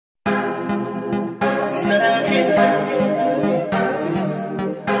searching.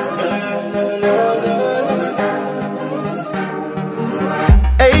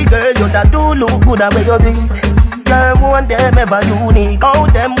 Hey girl, you that do look good at where you do it. Girl, want them ever unique. How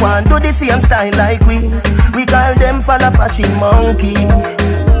them want do the same style like we. We call them follow fashion monkey.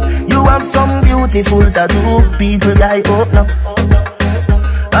 You have some beautiful tattoo, people like open up.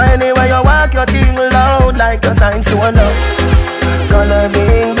 Anyway you walk your thing loud like a sign to love.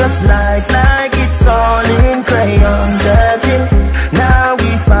 Coloring this life like it's all in crayon. Searching, now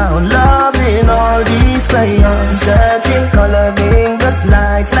we found love in all these crayons. Searching, coloring this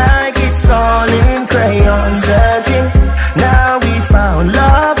life like it's all in crayon. Searching, now we found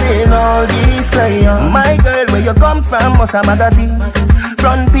love in all these crayons. My girl, where you come from, must a magazine.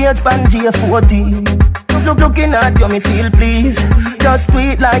 Front page, Pangea 40. Looking at you, me feel please. Just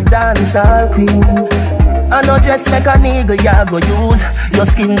tweet like dancehall queen. I know just make a nigga, ya go use. Your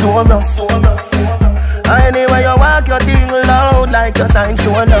skin too rough. Anyway you walk your thing loud like a sign to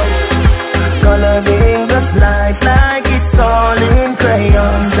love. Coloring this life like it's all in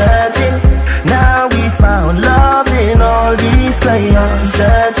crayon. Searching, now we found love in all these crayons.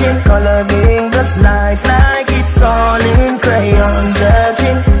 Searching, coloring this life like it's all in crayon.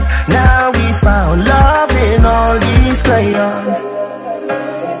 Searching, now we found love in all these crayons.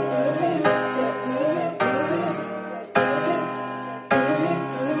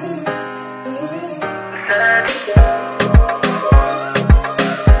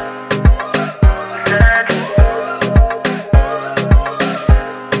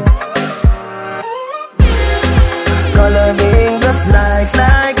 Coloring this life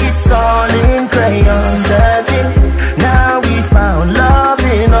like it's all in crayon. Searching, now we found love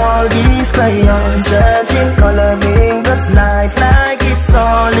in all these crayons. Searching, coloring this life like it's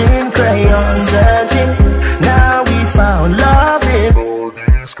all in crayon. Searching, now we found love in all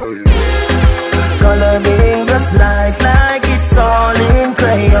these crayons. Coloring this life like it's all in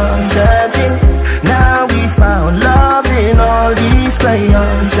crayon. Searching, now we found love in all these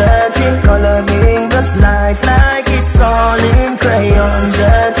crayons. Searching, coloring this life like it's all in crayon.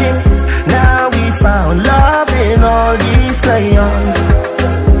 Searching,